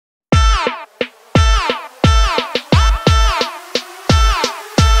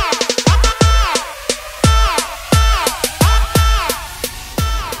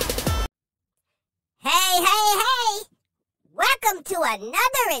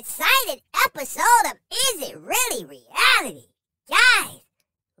another exciting episode of Is It Really Reality? Guys,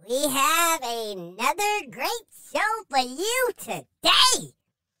 we have another great show for you today.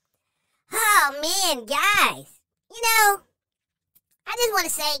 Oh man, guys, I just want to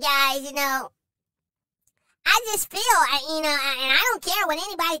say, guys, I just feel, and I don't care what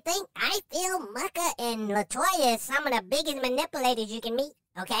anybody thinks, I feel Mucker and LaToya is some of the biggest manipulators you can meet,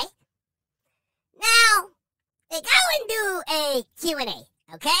 okay? Now, they go and do a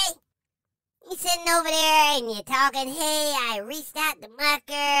Q&A, okay? You're sitting over there and you're talking, hey, I reached out to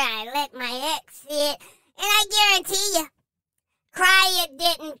Mucker, I let my ex see it, and I guarantee you, Crier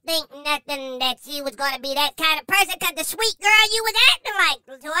didn't think nothing that she was going to be that kind of person because the sweet girl you was acting like,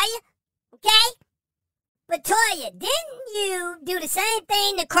 LaToya, okay? But Toya, didn't you do the same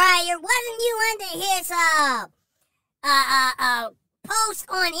thing to Crier? Wasn't you under his post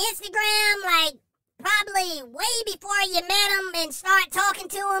on Instagram, like, probably way before you met him and started talking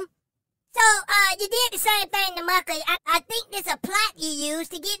to him? So, you did the same thing to Mucker. I think this a plot you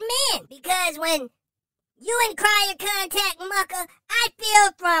used to get men. Because when you and Crier contact Mucker, I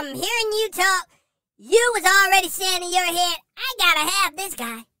feel from hearing you talk, you was already saying in your head, I gotta have this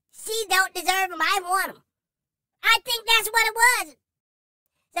guy. She don't deserve him, I want him. I think that's what it was.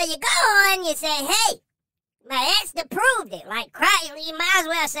 So you go on, you say, hey, my ex proved it. Like, Crier, you might as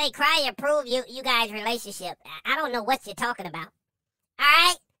well say Crier proved you guys' relationship. I don't know what you're talking about. All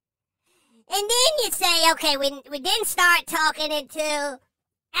right? And then you say, okay, we didn't start talking until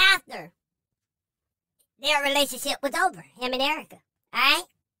after their relationship was over, him and Erica. All right?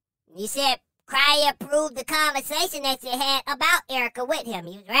 You said Crier proved the conversation that you had about Erica with him.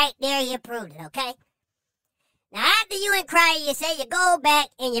 He was right there, you proved it, okay? Now, after you and Crier, you say you go back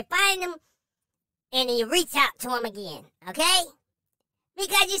and you find him and you reach out to him again, okay?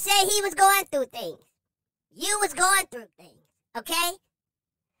 Because you say he was going through things. You was going through things, okay?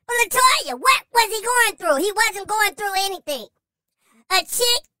 But LaToya, what was he going through? He wasn't going through anything. A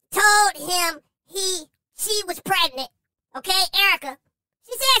chick told him she was pregnant, okay, Erica?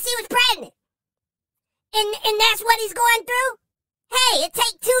 She said she was pregnant. And that's what he's going through? Hey, it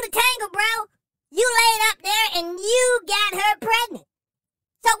take two to tango, bro. You laid up there and you got her pregnant.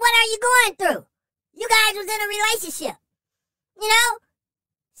 So what are you going through? You guys was in a relationship,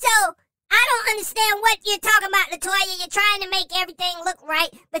 So I don't understand what you're talking about, LaToya. You're trying to make everything look right,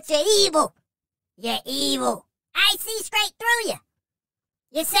 but you're evil. You're evil. I see straight through you.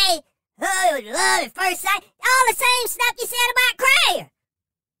 You say, oh, love at first sight. All the same stuff you said about Crier.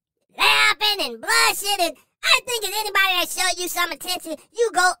 Laughing and blushing, and I think if anybody that showed you some attention,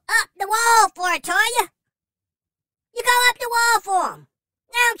 you go up the wall for it, Toya. You go up the wall for them.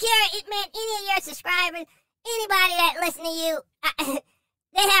 I don't care, any of your subscribers, anybody that listen to you,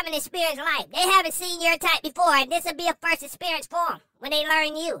 they haven't experienced life. They haven't seen your type before, and this will be a first experience for them when they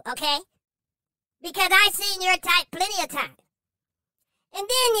learn you, okay? Because I've seen your type plenty of times. And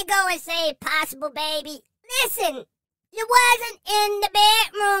then you go and say, possible baby. Listen, you wasn't in the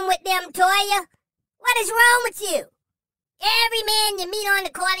bedroom with them, Toya. What is wrong with you? Every man you meet on the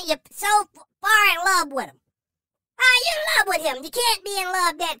corner, you're so far in love with him. You're in love with him. You can't be in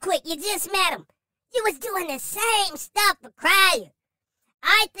love that quick. You just met him. You was doing the same stuff for Crier.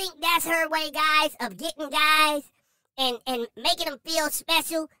 I think that's her way, guys, of getting guys and making them feel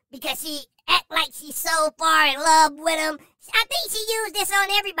special because she act like she's so far in love with him. I think she used this on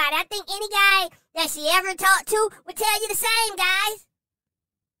everybody. I think any guy that she ever talked to would tell you the same, guys.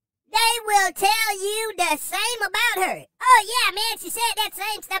 They will tell you the same about her. Oh, yeah, man, she said that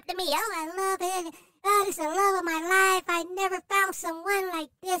same stuff to me. Oh, I love her. Oh, this is the love of my life. I never found someone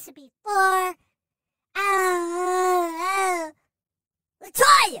like this before. Oh.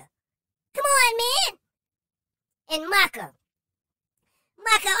 LaToya, come on, man. And Mucker,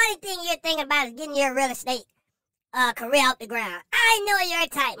 only thing you're thinking about is getting your real estate career off the ground. I know you're a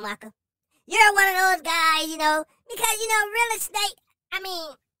type, Mucker. You're one of those guys, because, real estate,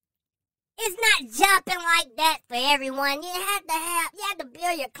 it's not jumping like that for everyone. You have to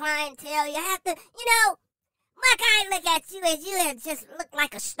build your clientele. You have to, Mucker, I look at you as you just look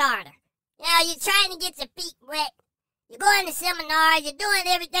like a starter. You're trying to get your feet wet. You're going to seminars. You're doing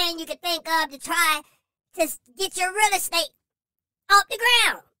everything you can think of to try to get your real estate off the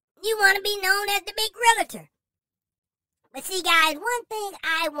ground. You want to be known as the big realtor. But see, guys, one thing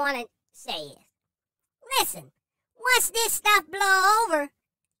I want to say is, listen, once this stuff blow over,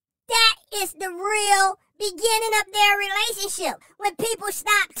 that is the real beginning of their relationship. When people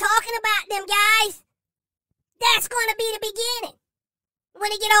stop talking about them, guys, that's going to be the beginning.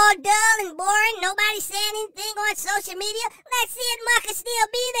 When it get all dull and boring, nobody saying anything on social media, let's see if Mucker still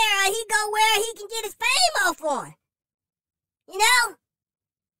be there or he go where he can get his fame off on.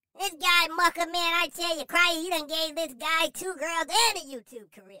 This guy Mucker, man, I tell you, Cry, he done gave this guy 2 girls and a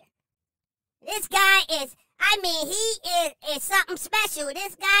YouTube career. This guy is, I mean, he is something special.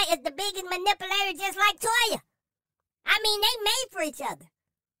 This guy is the biggest manipulator just like Toya. I mean, they made for each other.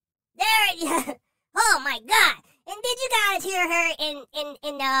 They're, oh my God. And did you guys hear her in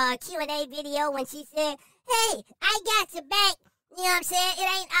the Q&A video when she said, hey, I got your back. You know what I'm saying? It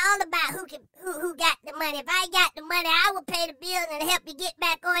ain't all about who got the money. If I got the money, I will pay the bills and help you get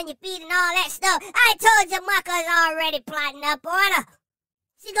back on your feet and all that stuff. I told you Mucker's already plotting up on her.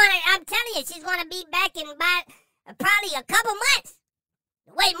 I'm telling you, she's gonna be back in about probably a couple months.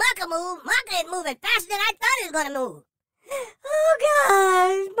 The way Mucker moves, Mucker is moving faster than I thought he was gonna move. Oh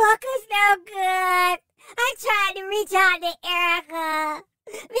gosh, Mucker's no good. I tried to reach out to Erica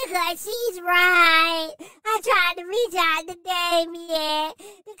because she's right. I tried to reach out to Damien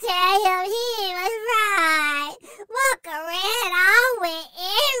to tell him he was right. Mucker ran on with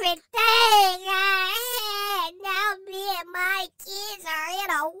everything I had. Now me and my kids are in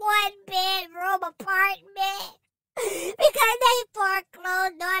a 1-bedroom apartment because they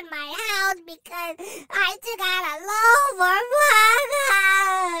foreclosed on my house because I took out a loan for Mucker.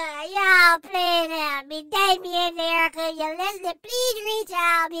 Y'all please help me. Damien and Erica, you're listening, please reach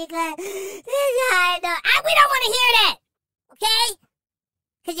out because this guy, we don't want to hear that, okay?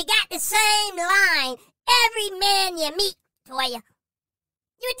 Because you got the same line every man you meet, Toya.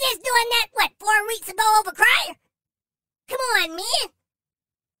 You were just doing that, 4 weeks ago over Crier? Come on, man.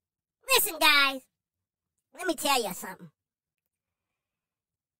 Listen, guys. Let me tell you something.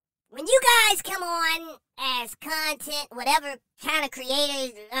 When you guys come on as content, whatever kind of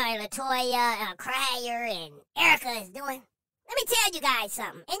creators Latoya, Crier, and Erica is doing, let me tell you guys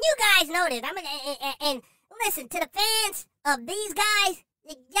something. And you guys know this. And listen, to the fans of these guys,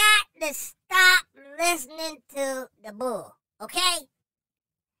 you got to stop listening to the bull, okay?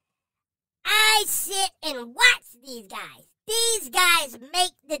 I sit and watch these guys. These guys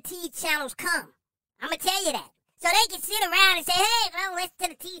make the T channels come. I'm going to tell you that. So they can sit around and say, hey, don't listen to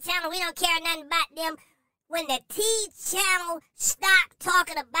the T channel. We don't care nothing about them. When the T channel stop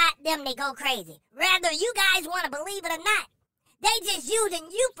talking about them, they go crazy. Whether you guys want to believe it or not, they just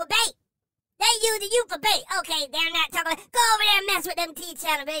using you for bait. They using you for bait. Okay, they're not talking. Go over there and mess with them T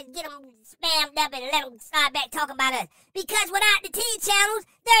channels. Get them spammed up and let them start back talking about us. Because without the T channels,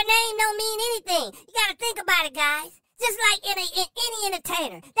 their name don't mean anything. You got to think about it, guys. Just like in any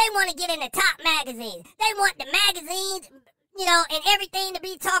entertainer, they want to get in the top magazines. They want the magazines, and everything to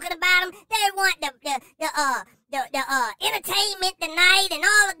be talking about them. They want the entertainment tonight and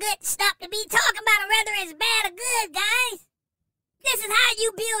all the good stuff to be talking about them, whether it's bad or good, guys. This is how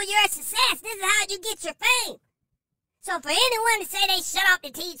you build your success. This is how you get your fame. So for anyone to say they shut off the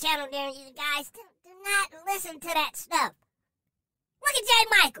T channel there, you guys, do not listen to that stuff. Look at J.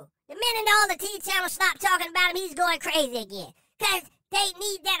 Michael. The minute all the T channels stop talking about him, he's going crazy again. Because they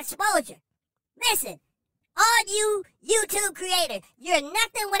need that exposure. Listen, all you YouTube creators, you're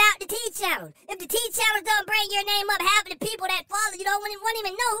nothing without the T channels. If the T channels don't bring your name up, half of the people that follow you won't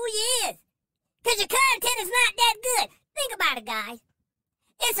even know who you is. Because your content is not that good. Think about it, guys.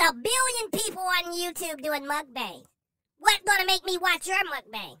 It's 1 billion people on YouTube doing mukbangs. What's going to make me watch your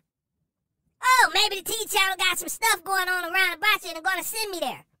mukbang? Oh, maybe the T channel got some stuff going on around about you and they're going to send me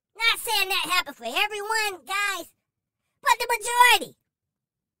there. Not saying that happened for everyone, guys, but the majority.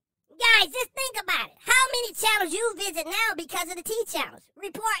 Guys, just think about it. How many channels you visit now because of the T channels,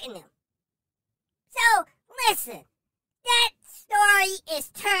 reporting them? So, listen, that story is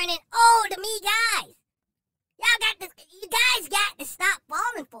turning old to me, guys. You guys got to stop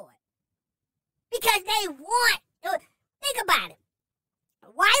falling for it. Because they want, think about it.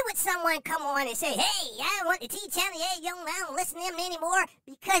 Why would someone come on and say, hey, I want the T channel, hey, I don't listen to them anymore?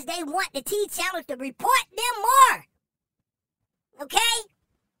 Because they want the T channel to report them more. Okay?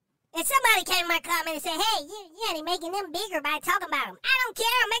 And somebody came in my comment and said, hey, you ain't making them bigger by talking about them. I don't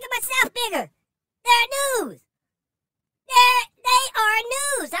care, I'm making myself bigger. They're news. They are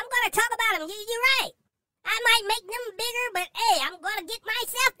news. I'm going to talk about them. You're right. I might make them bigger, but hey, I'm going to get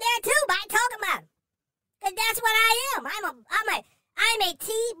myself there too by talking about them. Because that's what I am. I'm a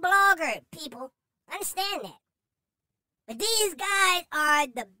tea blogger, people. Understand that. But these guys are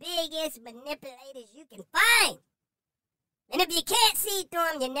the biggest manipulators you can find. And if you can't see through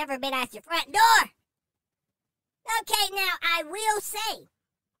them, you've never been out your front door. Okay, now I will say,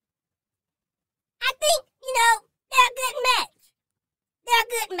 I think, they're a good match. They're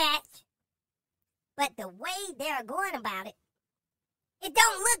a good match. But the way they're going about it, it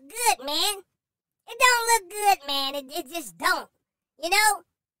don't look good, man. It don't look good, man. It just don't.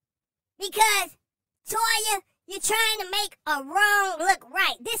 Because, Toya, You're trying to make a wrong look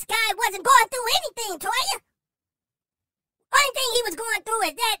right. This guy wasn't going through anything, Toya. Only thing he was going through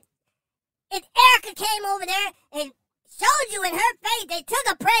is that if Erica came over there and showed you in her face they took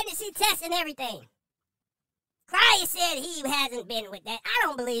a pregnancy test and everything. Crier said he hasn't been with that. I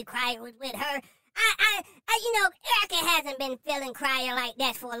don't believe Crier was with her. Erica hasn't been feeling Crier like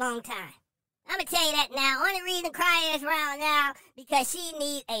that for a long time. I'm going to tell you that now. Only reason Crier is around now because she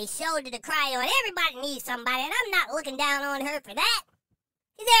needs a shoulder to cry on. Everybody needs somebody, and I'm not looking down on her for that.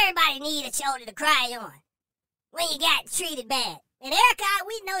 Because everybody needs a shoulder to cry on when you got treated bad. And Erica,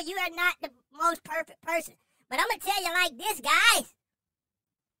 we know you are not the most perfect person. But I'm going to tell you like this, guys.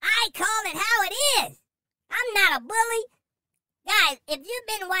 I call it how it is. I'm not a bully. Guys, if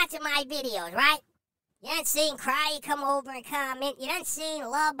you've been watching my videos, right? You done seen Crier come over and comment. You done seen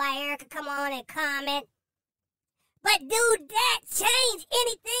Love by Erica come on and comment. But do that change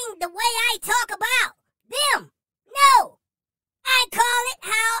anything the way I talk about them? No. I call it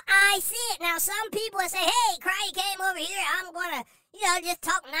how I see it. Now, some people will say, hey, Crier came over here. I'm going to, just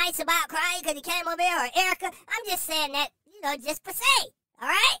talk nice about Crier because he came over here. Or Erica. I'm just saying that, just for say. All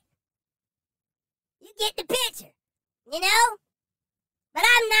right? You get the picture, But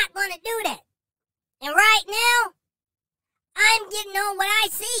I'm not going to do that. And right now, I'm getting on what I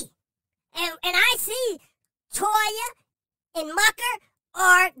see. And I see Toya and Mucker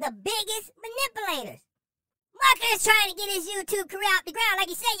are the biggest manipulators. Mucker is trying to get his YouTube career out the ground. Like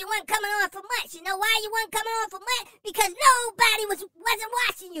he said, you weren't coming on for months. You know why you weren't coming on for months? Because nobody wasn't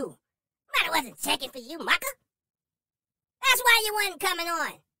watching you. Nobody wasn't checking for you, Mucker. That's why you wasn't coming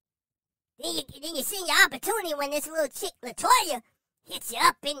on. Then you see your opportunity when this little chick, Latoya, hits you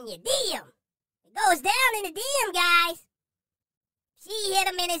up in your DM. It goes down in the DM, guys. She hit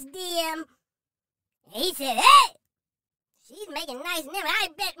him in his DM. And he said, hey, she's making nice name. I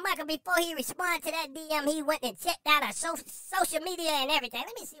bet Mucker before he responded to that DM, he went and checked out her social media and everything.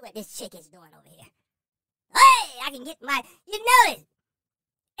 Let me see what this chick is doing over here. Hey, I can get my, notice.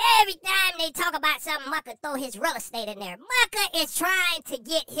 Every time they talk about something, Mucker throw his real estate in there. Mucker is trying to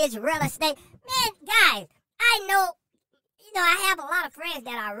get his real estate. Man, guys, I know, I have a lot of friends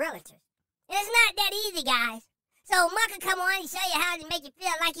that are realtors. And it's not that easy, guys. So Mucker come on and show you how to make you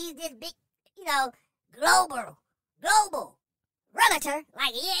feel like he's this big, global realtor.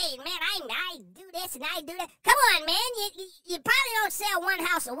 Like, yeah, man, I do this and I do that. Come on, man. You probably don't sell one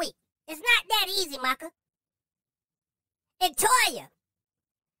house a week. It's not that easy, Mucker. And Toya,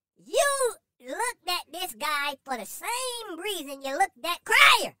 you looked at this guy for the same reason you looked at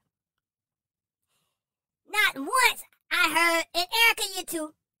Crier. Not once I heard, and Erica, you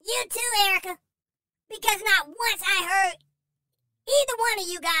too, Erica, because not once I heard either one of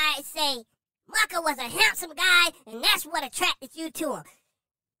you guys say Mucker was a handsome guy and that's what attracted you to him.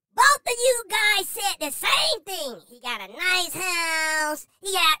 Both of you guys said the same thing. He got a nice house.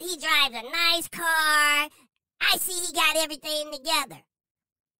 He drives a nice car. I see he got everything together.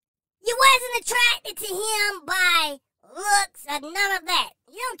 You wasn't attracted to him by looks or none of that.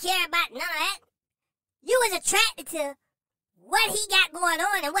 You don't care about none of that. You was attracted to what he got going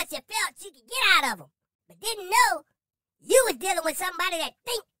on and what you felt you could get out of him. But didn't know you was dealing with somebody that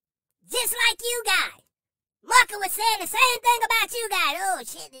think just like you guys. Mucker was saying the same thing about you guys. Oh,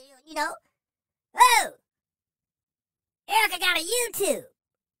 shit, Oh, Erica got a YouTube.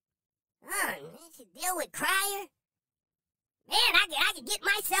 Oh, man, she deal with Crier. Man, I can get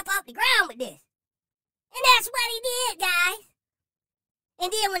myself off the ground with this. And that's what he did, guys.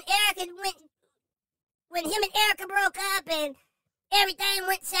 And then when him and Erica broke up and everything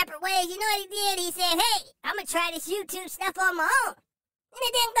went separate ways, you know what he did? He said, hey, I'm going to try this YouTube stuff on my own. And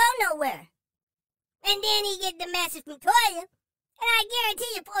it didn't go nowhere. And then he get the message from Toya. And I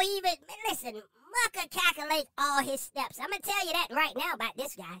guarantee you, before he even, listen, Mucker calculates all his steps. I'm going to tell you that right now about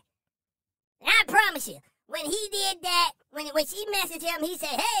this guy. And I promise you, when he did that, when she messaged him, he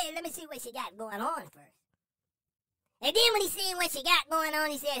said, hey, let me see what she got going on first. And then when he seen what she got going on,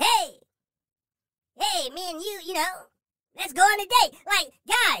 he said, hey, me and you, let's go on a date. Like,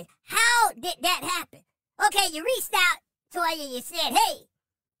 guys, how did that happen? Okay, you reached out to her and you said, hey,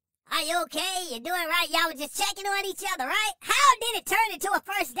 are you okay? You doing right? Y'all were just checking on each other, right? How did it turn into a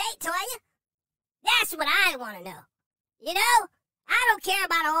first date, Toya? That's what I want to know. I don't care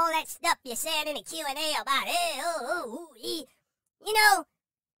about all that stuff you said in the Q&A about,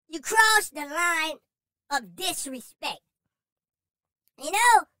 you crossed the line of disrespect. And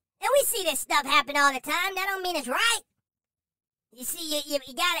we see this stuff happen all the time. That don't mean it's right. You see, you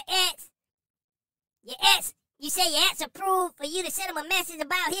got an ex. Your ex, you say your ex approved for you to send him a message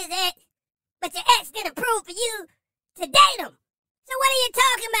about his ex, but your ex didn't approve for you to date him. So what are you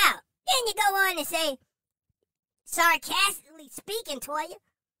talking about? Then you go on and say, sarcastically speaking, Toya.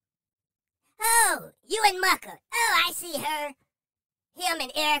 Oh, you and Mucker. Oh, I see her. Him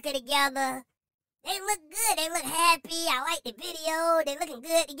and Erica together. They look good. They look happy. I like the video. They looking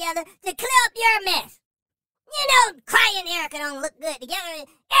good together. To clear up your mess. You know, Cry and Erica don't look good together.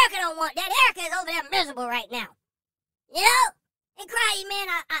 Erica don't want that. Erica is over there miserable right now. You know? And Cry, man,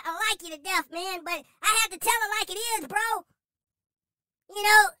 I like you to death, man, but I have to tell her like it is, bro. You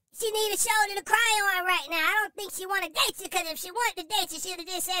know, she need a shoulder to cry on right now. I don't think she want to date you, because if she wanted to date you, she would have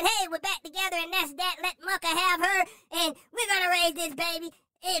just said, hey, we're back together, and that's that. Let Mucker have her, and we're going to raise this baby.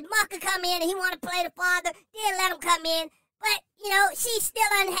 If Mucker come in and he want to play the father, then let him come in. But, you know, she's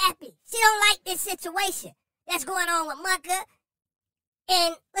still unhappy. She don't like this situation that's going on with Mucker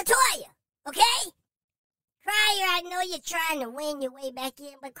and LaToya, okay? Crier, I know you're trying to win your way back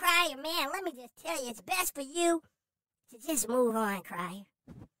in, but Crier, man, let me just tell you, it's best for you to just move on, Crier.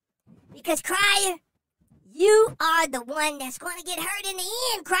 Because, Crier, you are the one that's going to get hurt in the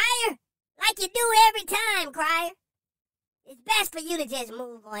end, Crier. Like you do every time, Crier. It's best for you to just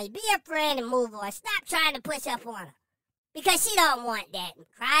move on. Be a friend and move on. Stop trying to push up on her. Because she don't want that,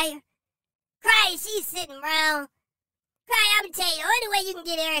 Crier. Crier, she's sitting around. Crier, I'm going to tell you, the only way you can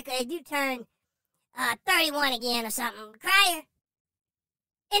get Erica is you turn 31 again or something, Crier.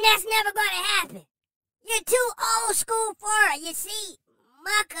 And that's never going to happen. You're too old school for her. You see,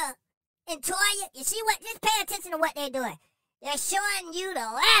 Mucker and Toya, you see what? Just pay attention to what they're doing. They're showing you the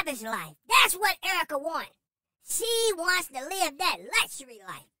lavish life. That's what Erica wants. She wants to live that luxury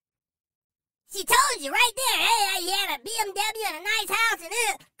life. She told you right there, hey, you had a BMW and a nice house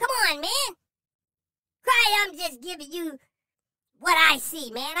and come on, man. Cry, I'm just giving you what I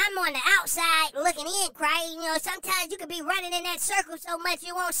see, man. I'm on the outside looking in, Cry. You know, sometimes you could be running in that circle so much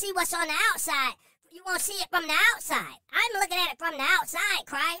you won't see what's on the outside. You won't see it from the outside. I'm looking at it from the outside,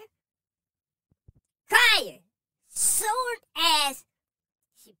 Crier. Crier, soon as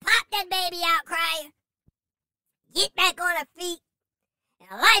she popped that baby out, Crier, get back on her feet, and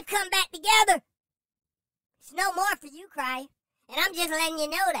her life come back together, it's no more for you, Crier. And I'm just letting you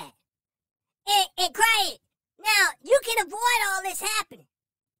know that. And Crier, now, you can avoid all this happening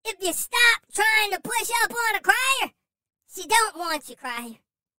if you stop trying to push up on a Crier. She don't want you, Crier.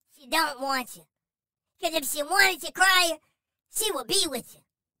 She don't want you. Because if she wanted you, Crier, she would be with you.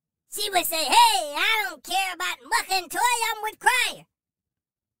 She would say, hey, I don't care about Mucker and Toya, I'm with Crier.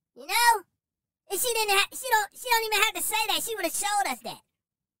 You know? And she don't even have to say that. She would have showed us that.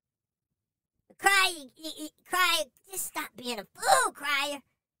 But Crier, just stop being a fool, Crier.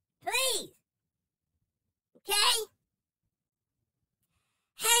 Please. Okay?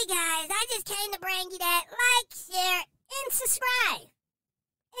 Hey guys, I just came to bring you that. Like, share, and subscribe.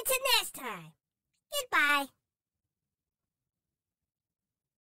 Until next time. Goodbye.